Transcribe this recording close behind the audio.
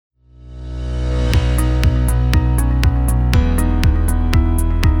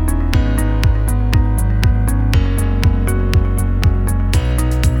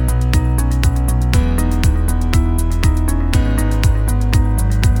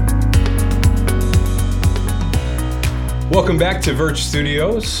Welcome back to Verge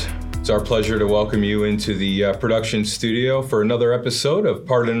Studios. It's our pleasure to welcome you into the production studio for another episode of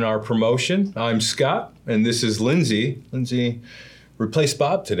Pardon Our Promotion. I'm Scott, and this is Lindsay. Lindsay replaced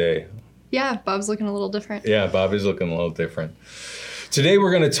Bob today. Yeah, Bob's looking a little different. Yeah, Bob is looking a little different. Today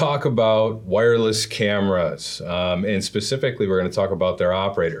we're going to talk about wireless cameras, and specifically we're going to talk about their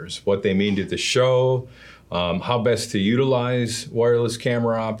operators, what they mean to the show, how best to utilize wireless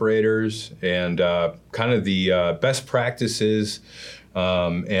camera operators, and kind of the best practices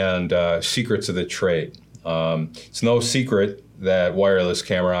and secrets of the trade. It's no secret that wireless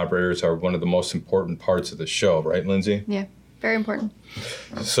camera operators are one of the most important parts of the show, right, Lindsay? Yeah, very important.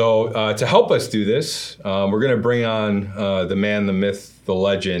 So to help us do this, we're going to bring on the man, the myth, the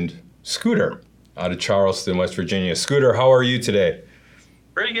legend, Scooter, out of Charleston, West Virginia. Scooter, how are you today?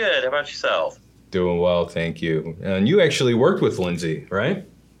 Pretty good. How about yourself? Doing well, thank you. And you actually worked with Lindsay, right?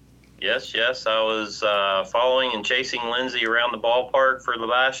 Yes. I was following and chasing Lindsay around the ballpark for the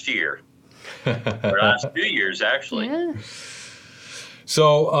last year. Or last 2 years, actually. Yeah.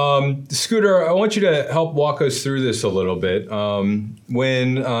 So, Scooter, I want you to help walk us through this a little bit.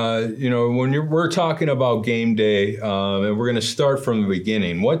 We're talking about game day, and we're going to start from the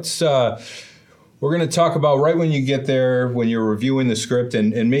beginning. We're going to talk about right when you get there, when you're reviewing the script,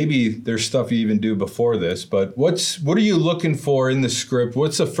 and maybe there's stuff you even do before this, but what are you looking for in the script?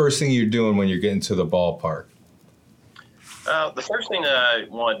 What's the first thing you're doing when you're getting to the ballpark? The first thing that I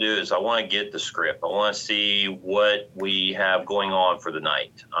want to do is I want to get the script. I want to see what we have going on for the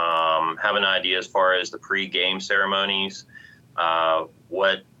night. Have an idea as far as the pre-game ceremonies,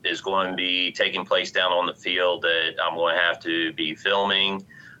 what is going to be taking place down on the field that I'm going to have to be filming.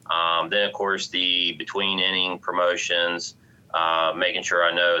 Then, of course, the between inning promotions, making sure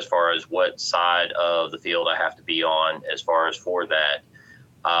I know as far as what side of the field I have to be on as far as for that.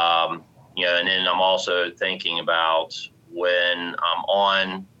 And then I'm also thinking about when I'm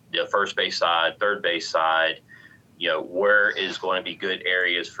on the first base side, third base side, where is going to be good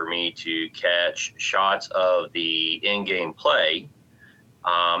areas for me to catch shots of the in-game play,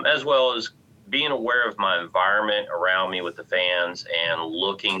 as well as being aware of my environment around me with the fans and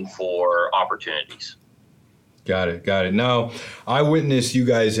looking for opportunities. Got it. Now, I witnessed you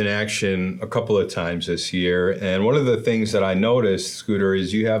guys in action a couple of times this year, and one of the things that I noticed, Scooter,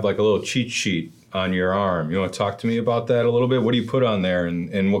 is you have like a little cheat sheet on your arm. You want to talk to me about that a little bit? What do you put on there,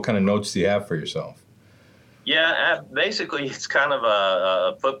 and what kind of notes do you have for yourself? Yeah, basically it's kind of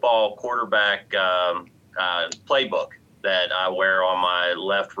a football quarterback playbook that I wear on my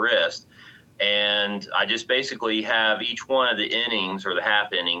left wrist. And I just basically have each one of the innings or the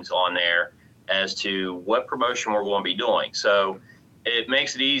half innings on there as to what promotion we're going to be doing. So it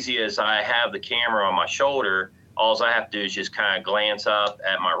makes it easy as I have the camera on my shoulder. All I have to do is just kind of glance up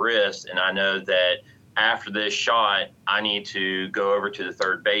at my wrist, and I know that after this shot, I need to go over to the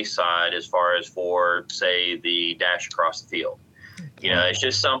third base side as far as for, say, the dash across the field. It's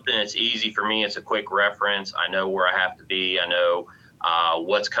just something that's easy for me. It's a quick reference. I know where I have to be. I know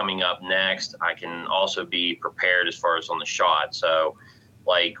what's coming up next. I can also be prepared as far as on the shot. So,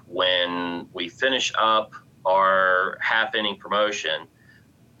 like when we finish up our half inning promotion,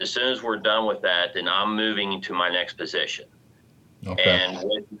 as soon as we're done with that, then I'm moving into my next position. Okay. And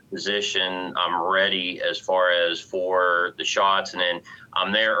with the position, I'm ready as far as for the shots, and then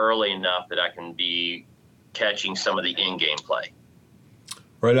I'm there early enough that I can be catching some of the in-game play.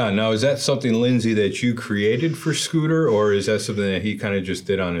 Right on. Now, is that something, Lindsay, that you created for Scooter, or is that something that he kind of just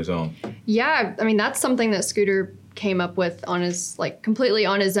did on his own? Yeah, I mean, that's something that Scooter came up with on his, completely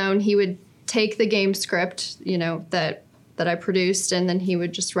on his own. He would take the game script, that I produced, and then he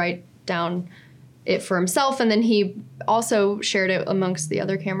would just write down it for himself, and then he also shared it amongst the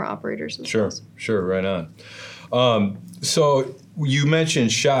other camera operators as well. Sure, right on. So you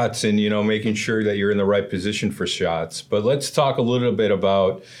mentioned shots and, making sure that you're in the right position for shots, but let's talk a little bit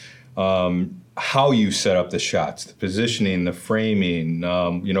about how you set up the shots, the positioning, the framing.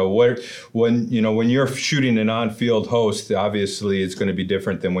 When you're shooting an on-field host, obviously it's going to be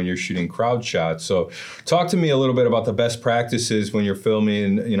different than when you're shooting crowd shots. So talk to me a little bit about the best practices when you're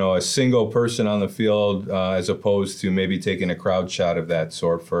filming, a single person on the field as opposed to maybe taking a crowd shot of that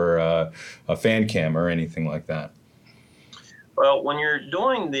sort for a fan cam or anything like that. Well, when you're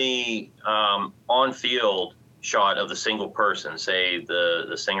doing the on-field shot of the single person, say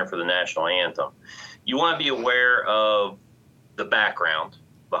the singer for the national anthem, you want to be aware of the background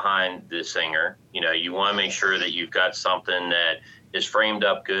behind the singer. You want to make sure that you've got something that is framed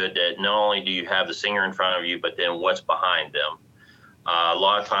up good, that not only do you have the singer in front of you, but then what's behind them. A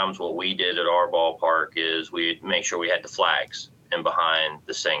lot of times what we did at our ballpark is we'd make sure we had the flags in behind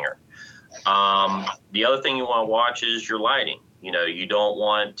the singer. The other thing you want to watch is your lighting. You don't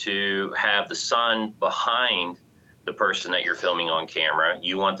want to have the sun behind the person that you're filming on camera.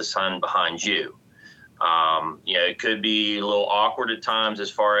 You want the sun behind you. It could be a little awkward at times as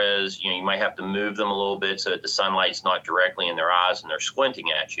far as, you might have to move them a little bit so that the sunlight's not directly in their eyes and they're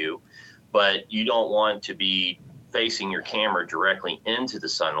squinting at you. But you don't want to be facing your camera directly into the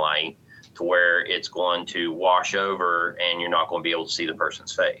sunlight to where it's going to wash over and you're not going to be able to see the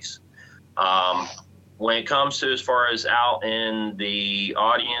person's face. When it comes to as far as out in the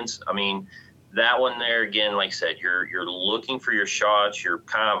audience, that one there, again, like I said, you're looking for your shots. You're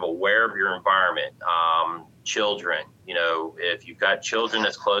kind of aware of your environment. Children, if you've got children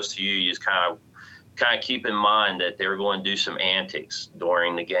that's close to you, you just kind of keep in mind that they're going to do some antics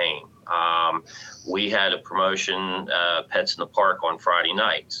during the game. We had a promotion, Pets in the Park, on Friday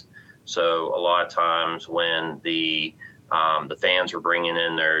nights. So a lot of times when the fans were bringing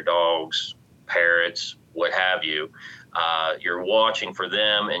in their dogs, parrots, what have you, you're watching for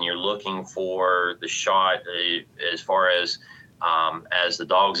them and you're looking for the shot as far as the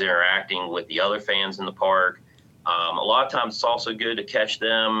dog's interacting with the other fans in the park. A lot of times it's also good to catch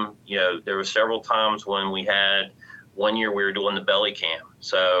them. There were several times when we had one year we were doing the belly cam.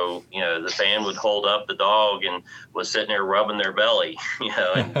 So, the fan would hold up the dog and was sitting there rubbing their belly,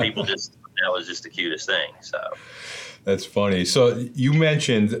 and people that was just the cutest thing. So that's funny. So you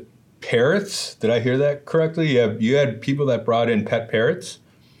mentioned parrots. Did I hear that correctly? You had people that brought in pet parrots?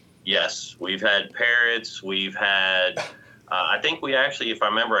 Yes, we've had parrots. We've had, I think we actually, if I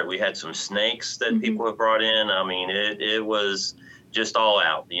remember right, we had some snakes that people have brought in. It was just all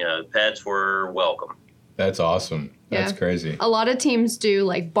out. Pets were welcome. That's awesome. That's crazy. A lot of teams do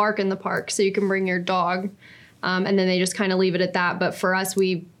like bark in the park, so you can bring your dog, and then they just kind of leave it at that. But for us,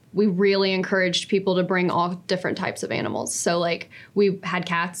 we really encouraged people to bring all different types of animals. So like we had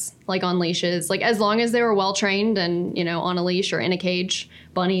cats like on leashes, like as long as they were well trained and on a leash or in a cage.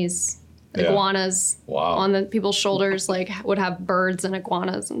 Bunnies, iguanas on the people's shoulders, like would have birds and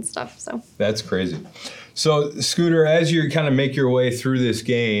iguanas and stuff. So that's crazy. So Scooter, as you kind of make your way through this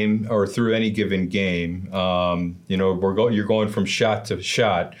game or through any given game, you're going from shot to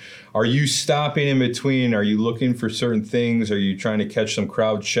shot. Are you stopping in between? Are you looking for certain things? Are you trying to catch some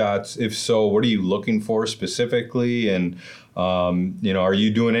crowd shots? If so, what are you looking for specifically? And, are you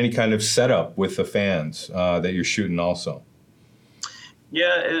doing any kind of setup with the fans that you're shooting also?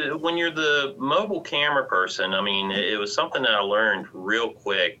 Yeah, when you're the mobile camera person, it was something that I learned real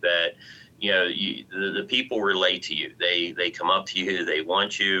quick that, the people relate to you. They come up to you. They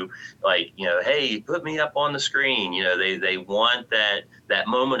want you, like, hey, put me up on the screen. They want that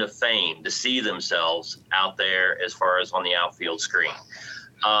moment of fame to see themselves out there as far as on the outfield screen.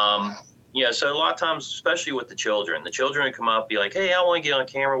 So a lot of times, especially with the children would come up, be like, hey, I want to get on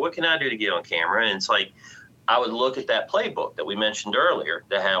camera. What can I do to get on camera? And it's like, I would look at that playbook that we mentioned earlier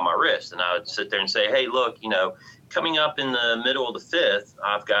that I had on my wrist, and I would sit there and say, hey, look, coming up in the middle of the fifth,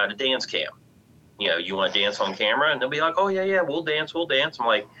 I've got a dance cam. You want to dance on camera? And they'll be like, oh, yeah, we'll dance. I'm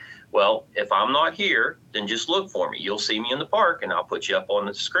like, well, if I'm not here, then just look for me. You'll see me in the park, and I'll put you up on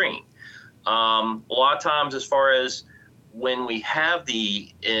the screen. A lot of times as far as when we have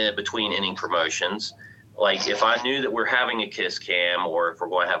the between inning promotions, like if I knew that we're having a kiss cam or if we're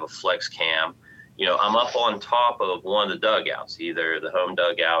going to have a flex cam, I'm up on top of one of the dugouts, either the home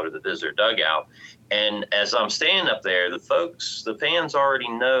dugout or the visitor dugout. And as I'm standing up there, the fans already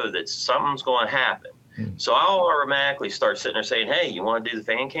know that something's going to happen. So I'll automatically start sitting there saying, hey, you want to do the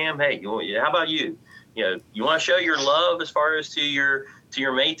fan cam? Hey, how about you? You want to show your love as far as to your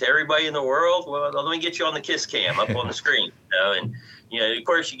mate, to everybody in the world? Well, let me get you on the kiss cam up on the screen. And of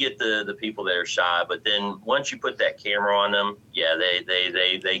course you get the people that are shy, but then once you put that camera on them,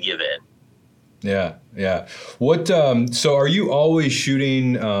 they give in. Yeah. What? So, are you always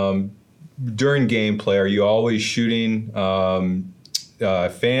shooting during gameplay? Are you always shooting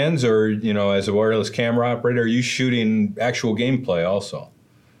fans, or as a wireless camera operator, are you shooting actual gameplay also?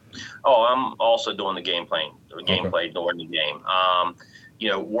 Oh, I'm also doing the gameplay during the game.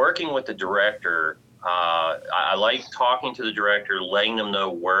 Working with the director, I like talking to the director, letting them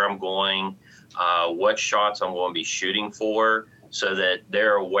know where I'm going, what shots I'm going to be shooting for, so that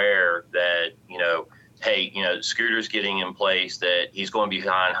they're aware that, hey, Scooter's getting in place, that he's going to be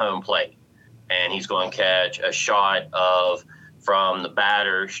behind home plate and he's going to catch a shot from the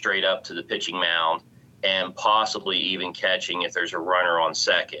batter straight up to the pitching mound, and possibly even catching if there's a runner on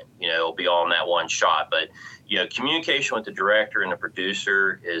second. It'll be all in that one shot. But, communication with the director and the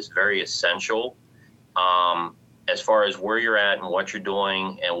producer is very essential as far as where you're at and what you're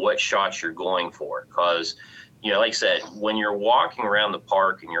doing and what shots you're going for. Because like I said, when you're walking around the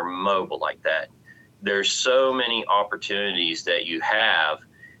park and you're mobile like that, there's so many opportunities that you have.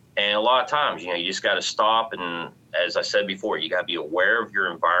 And a lot of times, you just got to stop. And as I said before, you got to be aware of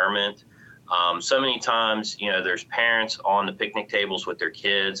your environment. So many times, there's parents on the picnic tables with their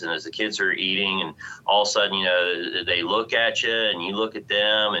kids, and as the kids are eating, and all of a sudden, they look at you and you look at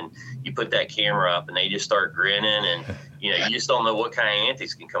them, and you put that camera up and they just start grinning, and, you just don't know what kind of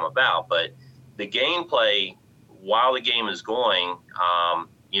antics can come about. But the gameplay, while the game is going,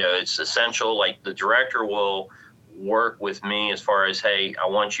 it's essential. Like the director will work with me as far as, hey, I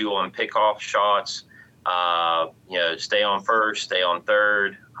want you on pickoff shots, stay on first, stay on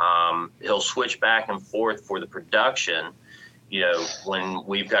third. He'll switch back and forth for the production. When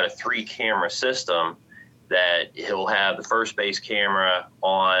we've got a 3-camera system, that he'll have the first base camera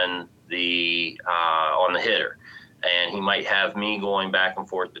on the hitter, and he might have me going back and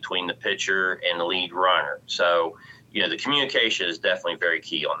forth between the pitcher and the lead runner. So, the communication is definitely very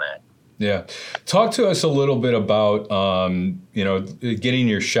key on that. Yeah. Talk to us a little bit about, getting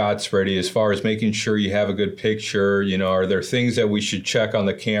your shots ready as far as making sure you have a good picture. Are there things that we should check on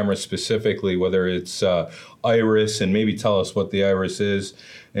the camera specifically, whether it's iris, and maybe tell us what the iris is,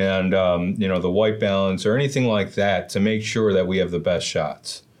 and, the white balance or anything like that to make sure that we have the best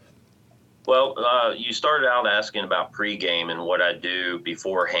shots? Well, you started out asking about pregame and what I do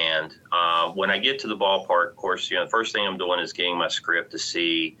beforehand. When I get to the ballpark, of course, the first thing I'm doing is getting my script to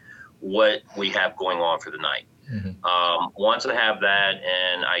see what we have going on for the night. Mm-hmm. Once I have that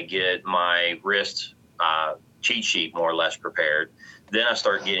and I get my wrist cheat sheet more or less prepared, then I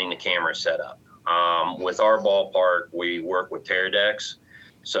start getting the camera set up. With our ballpark, we work with Teradeks.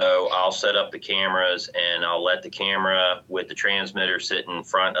 So I'll set up the cameras and I'll let the camera with the transmitter sit in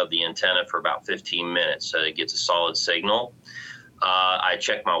front of the antenna for about 15 minutes so it gets a solid signal. I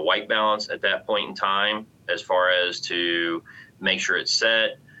check my white balance at that point in time as far as to make sure it's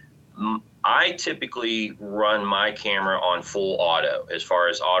set. I typically run my camera on full auto, as far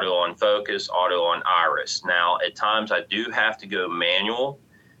as auto on focus, auto on iris. Now, at times I do have to go manual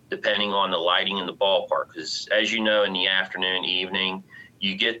depending on the lighting in the ballpark, because as you know, in the afternoon, evening,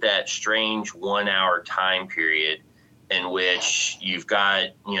 you get that strange 1 hour time period in which you've got,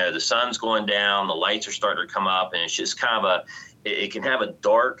 the sun's going down, the lights are starting to come up, and it's just kind of it can have a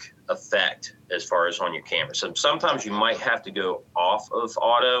dark effect as far as on your camera. So sometimes you might have to go off of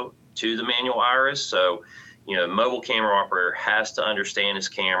auto to the manual iris. So, mobile camera operator has to understand his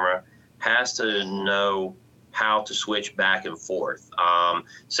camera, has to know how to switch back and forth.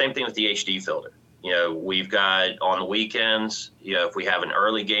 Same thing with the HD filter. We've got on the weekends, if we have an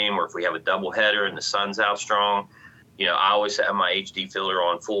early game or if we have a doubleheader and the sun's out strong, I always have my HD filter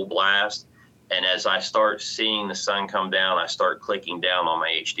on full blast. And as I start seeing the sun come down, I start clicking down on my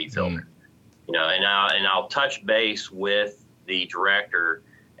HD filter. And I'll touch base with the director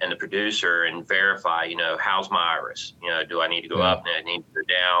and the producer and verify, how's my iris? Do I need to go up? Do I need to go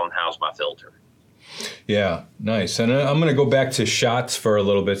down? How's my filter? Yeah, nice. And I'm going to go back to shots for a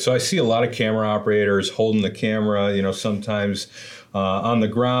little bit. So I see a lot of camera operators holding the camera, sometimes on the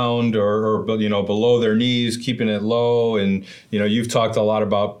ground or below their knees, keeping it low. And, you've talked a lot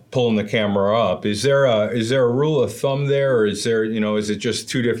about pulling the camera up. Is there a rule of thumb there, or is it just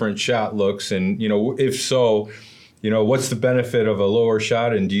two different shot looks? And, if so, what's the benefit of a lower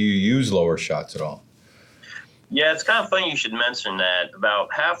shot, and do you use lower shots at all? Yeah, it's kind of funny you should mention that.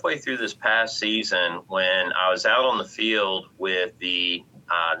 About halfway through this past season, when I was out on the field with the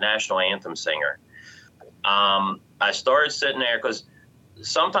national anthem singer, I started sitting there because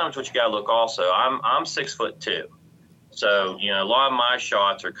sometimes what you got to look also, I'm 6'2". So, a lot of my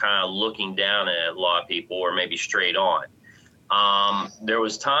shots are kind of looking down at a lot of people, or maybe straight on. There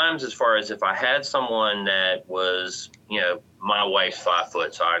was times as far as if I had someone that was, my wife's 5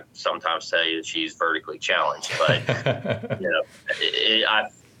 foot, so I sometimes tell you that she's vertically challenged. But,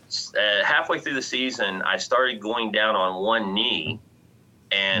 halfway through the season, I started going down on one knee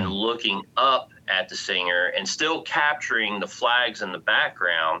and looking up at the singer and still capturing the flags in the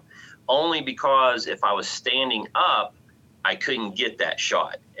background, only because if I was standing up, I couldn't get that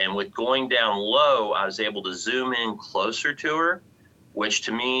shot. And with going down low, I was able to zoom in closer to her, which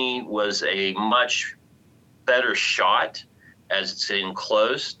to me was a much better shot as it's in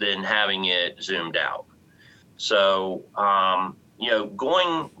close than having it zoomed out. So,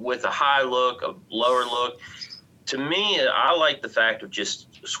 going with a high look, a lower look, to me, I like the fact of just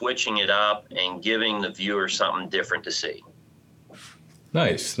switching it up and giving the viewer something different to see.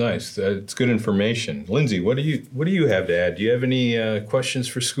 Nice. It's good information. Lindsay, what do you have to add? Do you have any questions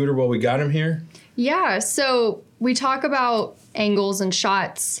for Scooter while we got him here? Yeah, so we talk about angles and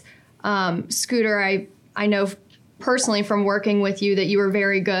shots. Scooter, I know personally from working with you that you were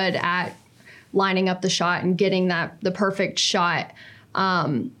very good at lining up the shot and getting the perfect shot.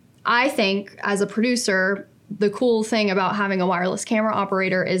 I think as a producer, the cool thing about having a wireless camera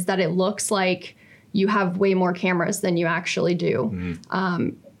operator is that it looks like you have way more cameras than you actually do.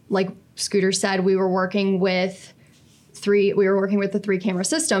 Like Scooter said, we were working with the 3-camera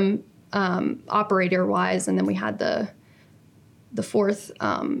system operator wise, and then we had the fourth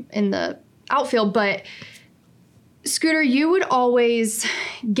in the outfield. But Scooter, you would always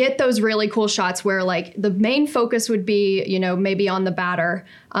get those really cool shots where like the main focus would be, maybe on the batter.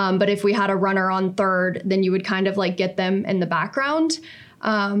 But if we had a runner on third, then you would kind of like get them in the background.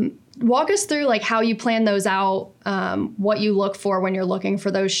 Walk us through like how you plan those out, what you look for when you're looking for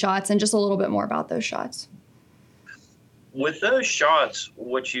those shots, and just a little bit more about those shots. With those shots,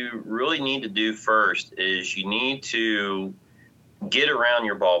 what you really need to do first is you need to get around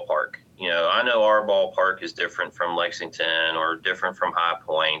your ballpark. I know our ballpark is different from Lexington or different from High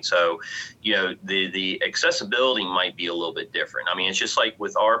Point. So, the accessibility might be a little bit different. I mean, it's just like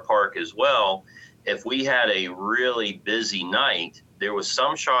with our park as well. If we had a really busy night, there was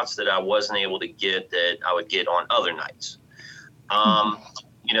some shots that I wasn't able to get that I would get on other nights.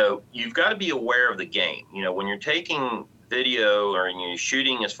 You've got to be aware of the game. When you're taking video or you're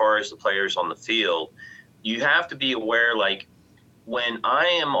shooting as far as the players on the field, you have to be aware, like, when I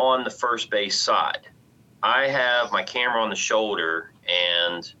am on the first base side, I have my camera on the shoulder,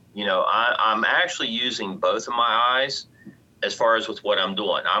 and, I'm actually using both of my eyes as far as with what I'm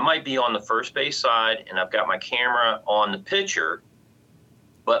doing. I might be on the first base side, and I've got my camera on the pitcher,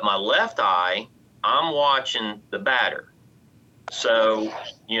 but my left eye, I'm watching the batter. So,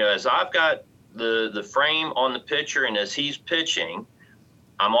 as I've got the frame on the pitcher and as he's pitching,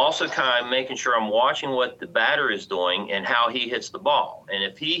 I'm also kind of making sure I'm watching what the batter is doing and how he hits the ball. And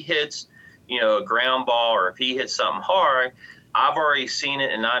if he hits, a ground ball, or if he hits something hard, I've already seen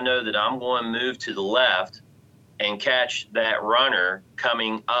it, and I know that I'm going to move to the left and catch that runner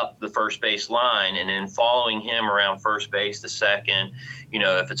coming up the first base line, and then following him around first base to second.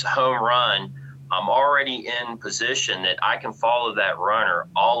 If it's a home run, I'm already in position that I can follow that runner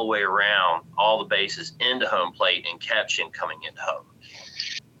all the way around all the bases into home plate and catch him coming into home.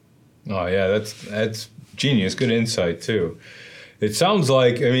 Oh yeah, that's genius. Good insight too. It sounds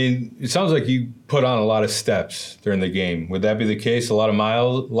like you put on a lot of steps during the game. Would that be the case? A lot of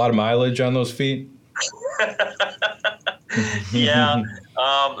mileage on those feet? Yeah.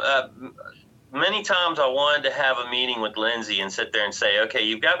 Many times I wanted to have a meeting with Lindsay and sit there and say, okay,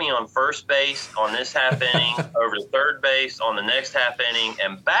 you've got me on first base on this half inning, over to third base on the next half inning,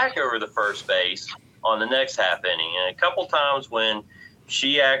 and back over the first base on the next half inning. And a couple times when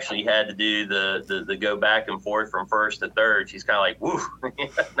she actually had to do the go back and forth from first to third, she's kind of like, woo.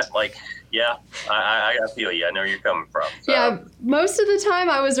 I'm like, yeah, I feel you. I know where you're coming from. So, yeah, most of the time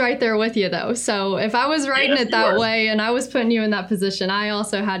I was right there with you, though. So if I was writing it that way and I was putting you in that position, I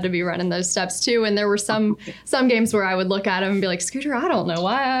also had to be running those steps, too. And there were some games where I would look at him and be like, Scooter, I don't know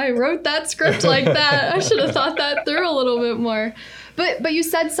why I wrote that script like that. I should have thought that through a little bit more. But you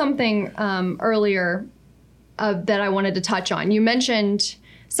said something earlier that I wanted to touch on. You mentioned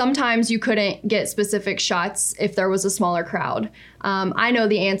sometimes you couldn't get specific shots if there was a smaller crowd. I know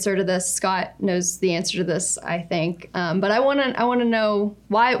the answer to this. Scott knows the answer to this, I think. But I want to know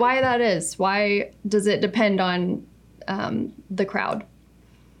why that is. Why does it depend on the crowd?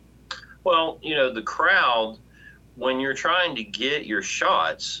 Well, the crowd, when you're trying to get your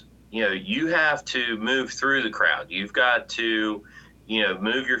shots, you have to move through the crowd. You've got to,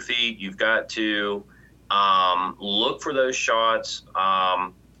 move your feet. You've got to look for those shots.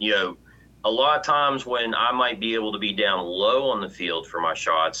 A lot of times when I might be able to be down low on the field for my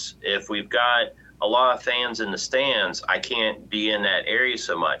shots, if we've got a lot of fans in the stands, I can't be in that area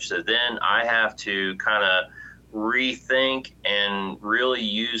so much. So then I have to kind of rethink and really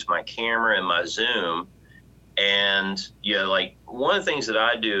use my camera and my zoom. And, like one of the things that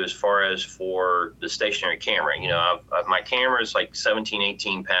I do as far as for the stationary camera, my camera is like 17,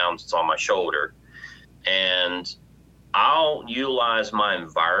 18 pounds. It's on my shoulder. And I'll utilize my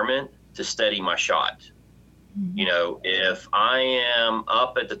environment to steady my shot. If I am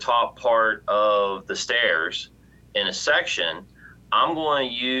up at the top part of the stairs in a section, I'm going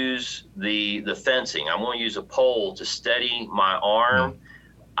to use the fencing. I'm going to use a pole to steady my arm.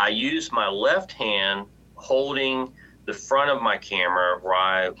 I use my left hand holding the front of my camera,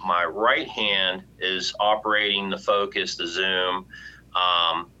 while my right hand is operating the focus, the zoom,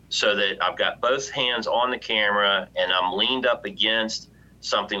 so that I've got both hands on the camera and I'm leaned up against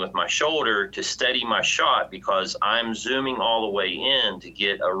something with my shoulder to steady my shot, because I'm zooming all the way in to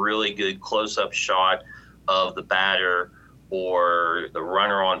get a really good close-up shot of the batter or the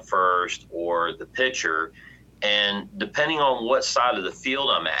runner on first or the pitcher. And depending on what side of the field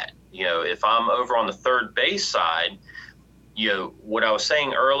I'm at, if I'm over on the third base side, what I was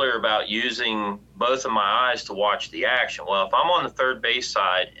saying earlier about using both of my eyes to watch the action. Well, if I'm on the third base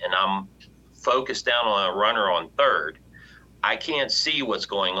side and I'm focused down on a runner on third, I can't see what's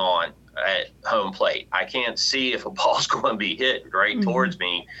going on at home plate. I can't see if a ball's going to be hit right towards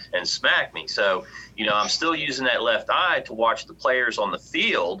me and smack me. So, I'm still using that left eye to watch the players on the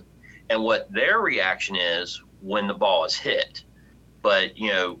field and what their reaction is when the ball is hit. But,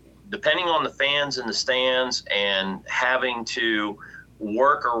 depending on the fans in the stands and having to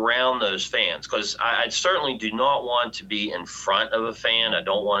work around those fans, because I certainly do not want to be in front of a fan. I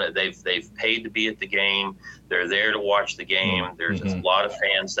don't want it. They've paid to be at the game. They're there to watch the game. There's a lot of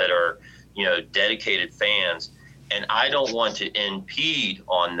fans that are, dedicated fans, and I don't want to impede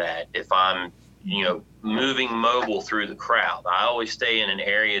on that if I'm, moving mobile through the crowd. I always stay in an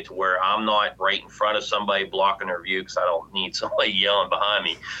area to where I'm not right in front of somebody blocking their view, because I don't need somebody yelling behind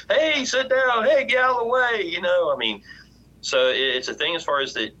me, hey, sit down, hey, get out of the way, So it's a thing as far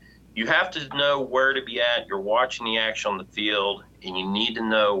as that you have to know where to be at. You're watching the action on the field, and you need to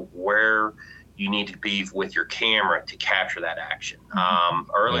know where you need to be with your camera to capture that action.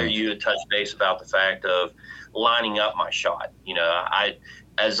 Earlier, you had touched base about the fact of lining up my shot.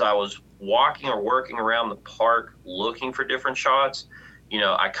 As I was walking or working around the park looking for different shots,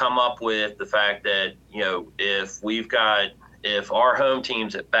 I come up with the fact that, if our home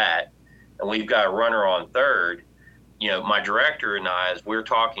team's at bat and we've got a runner on third, my director and I, as we're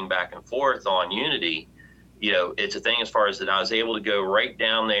talking back and forth on Unity, it's a thing as far as that I was able to go right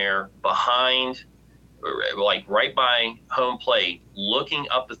down there behind, like right by home plate, looking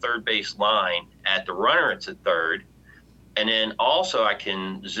up the third base line at the runner that's at third. And then also I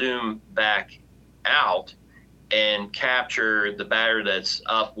can zoom back out and capture the batter that's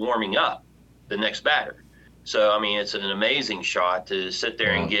up warming up, the next batter. So, it's an amazing shot to sit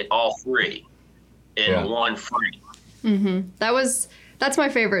there and get all three in one frame. That's my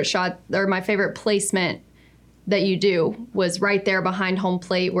favorite shot, or my favorite placement that you do, was right there behind home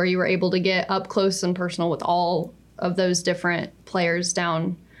plate, where you were able to get up close and personal with all of those different players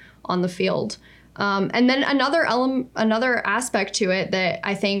down on the field. And then another aspect to it that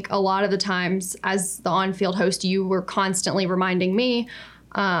I think a lot of the times as the on-field host, you were constantly reminding me,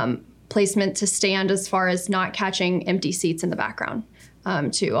 placement to stand as far as not catching empty seats in the background,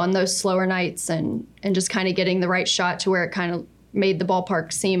 too, on those slower nights, and just kind of getting the right shot to where it kind of made the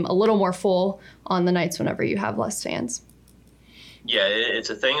ballpark seem a little more full on the nights whenever you have less fans. Yeah, it's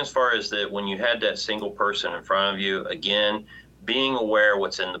a thing as far as that when you had that single person in front of you, again, being aware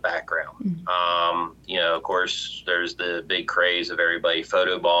what's in the background. Of course, there's the big craze of everybody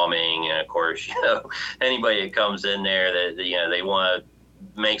photobombing, and of course, anybody that comes in there that, they want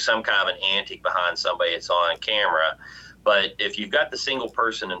to make some kind of an antic behind somebody that's on camera. But if you've got the single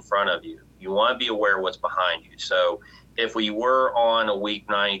person in front of you, you want to be aware what's behind you. So if we were on a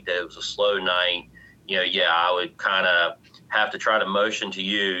weeknight that it was a slow night, I would kind of have to try to motion to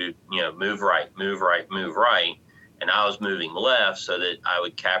you, move right, move right, move right. And I was moving left so that I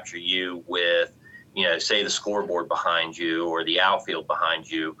would capture you with, say the scoreboard behind you or the outfield behind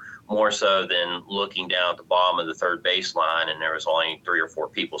you, more so than looking down at the bottom of the third base line and there was only 3 or 4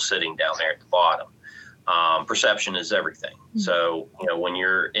 people sitting down there at the bottom. Perception is everything. So, when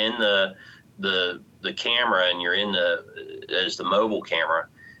you're in the camera and you're as the mobile camera,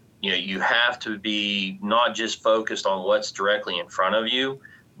 you have to be not just focused on what's directly in front of you,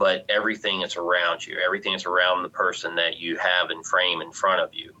 but everything that's around you, everything that's around the person that you have in frame in front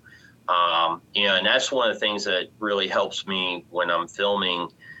of you. And that's one of the things that really helps me when I'm filming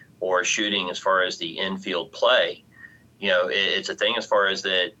or shooting as far as the infield play. It's a thing as far as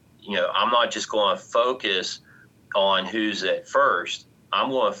that, I'm not just going to focus on who's at first. I'm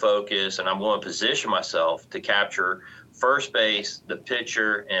going to focus and I'm going to position myself to capture first base, the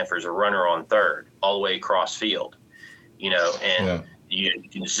pitcher, and if there's a runner on third, all the way across field. You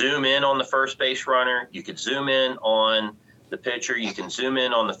can zoom in on the first base runner, you could zoom in on the pitcher, you can zoom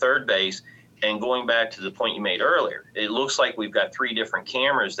in on the third base. And going back to the point you made earlier, it looks like we've got 3 different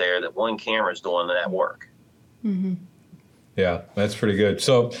cameras there, that one camera is doing that work. Yeah, that's pretty good.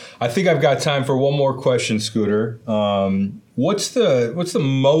 So I think I've got time for one more question, Scooter. What's the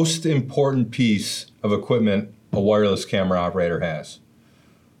most important piece of equipment a wireless camera operator has?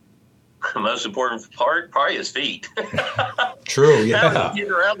 The most important part, probably his feet. True, yeah. Get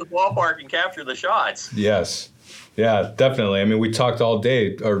around the ballpark and capture the shots. Yes. Yeah, definitely. I mean, we talked all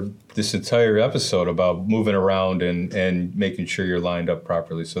day or this entire episode about moving around and making sure you're lined up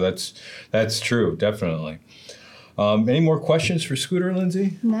properly. So that's true, definitely. Any more questions for Scooter,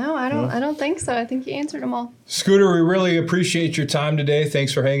 Lindsay? No, I don't think so. I think you answered them all. Scooter, we really appreciate your time today.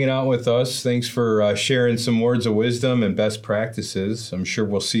 Thanks for hanging out with us. Thanks for sharing some words of wisdom and best practices. I'm sure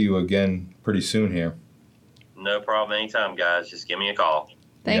we'll see you again pretty soon here. No problem. Anytime, guys. Just give me a call.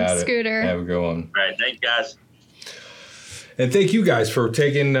 Thanks, Scooter. Have a good one. All right. Thanks, guys. And thank you guys for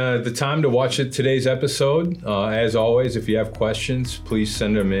taking the time to watch today's episode. As always, if you have questions, please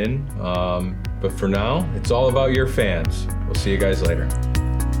send them in. But for now, it's all about your fans. We'll see you guys later.